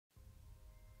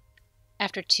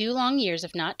After 2 long years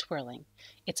of not twirling,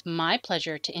 it's my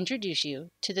pleasure to introduce you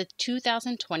to the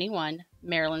 2021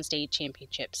 Maryland State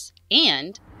Championships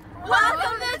and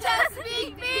welcome to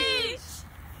Chesapeake Beach!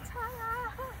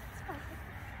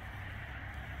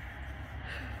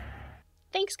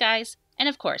 Thanks, guys. And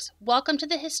of course, welcome to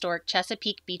the historic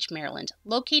Chesapeake Beach, Maryland,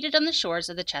 located on the shores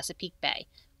of the Chesapeake Bay.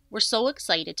 We're so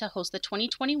excited to host the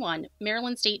 2021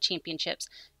 Maryland State Championships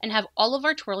and have all of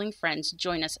our twirling friends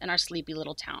join us in our sleepy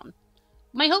little town.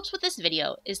 My hopes with this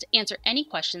video is to answer any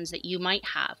questions that you might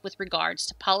have with regards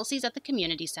to policies at the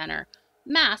community center,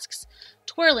 masks,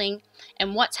 twirling,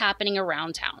 and what's happening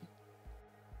around town.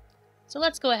 So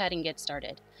let's go ahead and get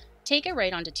started. Take a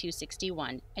right onto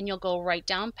 261 and you'll go right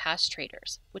down past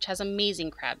Traders, which has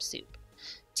amazing crab soup.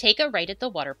 Take a right at the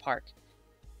water park,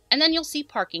 and then you'll see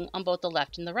parking on both the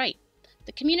left and the right.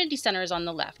 The community center is on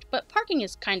the left, but parking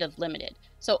is kind of limited,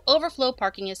 so overflow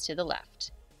parking is to the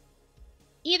left.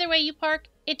 Either way you park,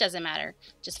 it doesn't matter.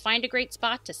 Just find a great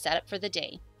spot to set up for the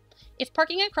day. If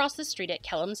parking across the street at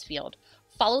Kellum's Field,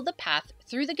 follow the path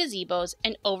through the gazebos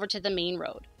and over to the main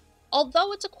road.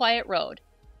 Although it's a quiet road,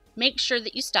 make sure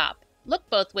that you stop, look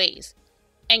both ways,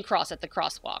 and cross at the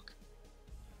crosswalk.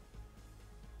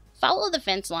 Follow the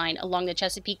fence line along the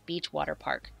Chesapeake Beach Water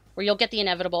Park, where you'll get the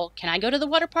inevitable, "Can I go to the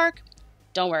water park?"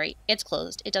 Don't worry, it's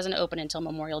closed. It doesn't open until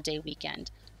Memorial Day weekend.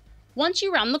 Once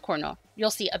you round the corner, you'll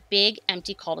see a big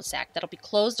empty cul-de-sac that'll be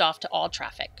closed off to all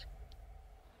traffic.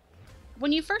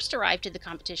 When you first arrive to the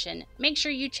competition, make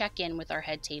sure you check in with our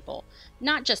head table.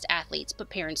 Not just athletes, but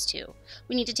parents too.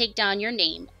 We need to take down your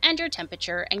name and your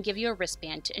temperature and give you a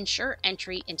wristband to ensure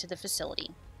entry into the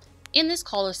facility. In this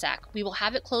cul-de-sac, we will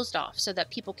have it closed off so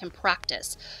that people can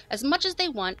practice as much as they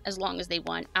want, as long as they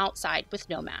want, outside with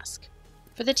no mask.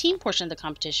 For the team portion of the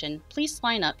competition, please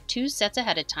line up 2 sets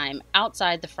ahead of time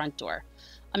outside the front door.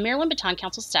 A Maryland Baton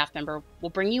Council staff member will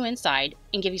bring you inside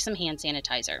and give you some hand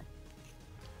sanitizer.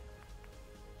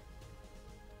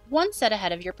 1 set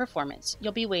ahead of your performance,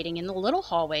 you'll be waiting in the little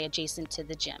hallway adjacent to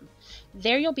the gym.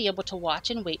 There you'll be able to watch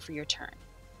and wait for your turn.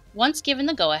 Once given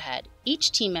the go-ahead,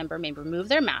 each team member may remove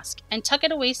their mask and tuck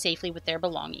it away safely with their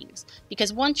belongings,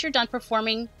 because once you're done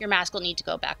performing, your mask will need to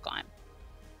go back on.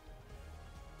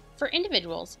 For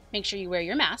individuals, make sure you wear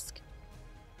your mask,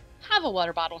 have a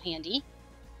water bottle handy,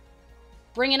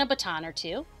 bring in a baton or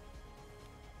 2,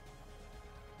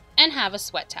 and have a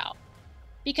sweat towel.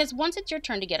 Because once it's your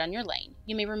turn to get on your lane,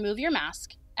 you may remove your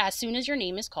mask as soon as your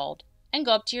name is called and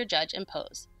go up to your judge and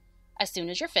pose. As soon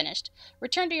as you're finished,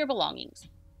 return to your belongings,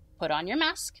 put on your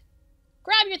mask,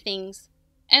 grab your things,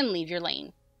 and leave your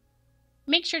lane.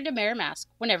 Make sure to wear a mask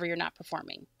whenever you're not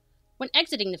performing. When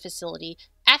exiting the facility,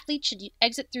 athletes should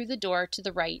exit through the door to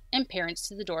the right and parents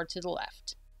to the door to the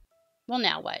left. Well,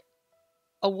 now what?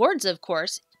 Awards, of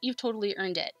course. You've totally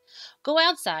earned it. Go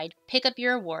outside, pick up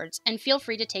your awards, and feel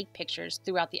free to take pictures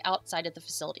throughout the outside of the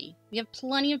facility. We have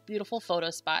plenty of beautiful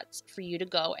photo spots for you to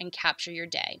go and capture your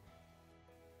day.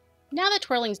 Now that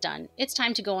twirling's done, it's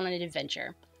time to go on an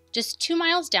adventure. Just 2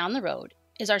 miles down the road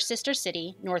is our sister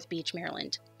city, North Beach,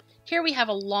 Maryland. Here we have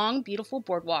a long, beautiful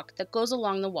boardwalk that goes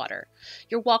along the water.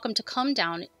 You're welcome to come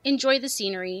down, enjoy the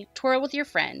scenery, twirl with your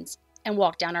friends, and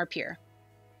walk down our pier.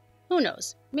 Who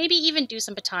knows, maybe even do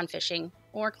some baton fishing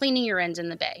or cleaning your ends in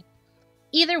the bay.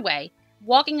 Either way,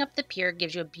 walking up the pier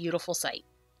gives you a beautiful sight.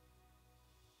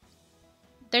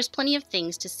 There's plenty of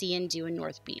things to see and do in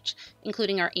North Beach,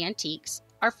 including our antiques,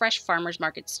 our fresh farmers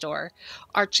market store,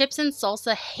 our chips and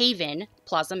salsa haven,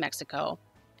 Plaza Mexico,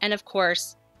 and of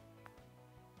course,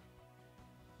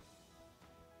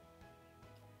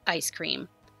 ice cream.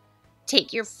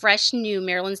 Take your fresh new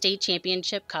Maryland State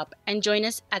Championship cup and join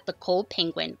us at the Cold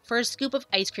Penguin for a scoop of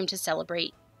ice cream to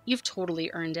celebrate. You've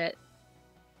totally earned it.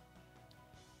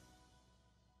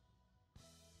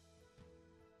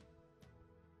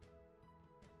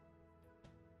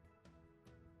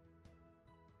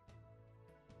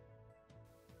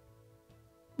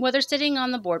 Whether sitting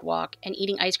on the boardwalk and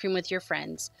eating ice cream with your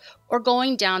friends, or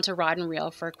going down to Rod and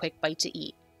Reel for a quick bite to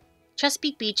eat,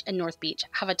 Chesapeake Beach and North Beach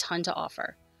have a ton to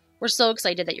offer. We're so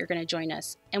excited that you're going to join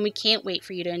us, and we can't wait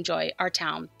for you to enjoy our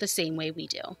town the same way we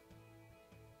do.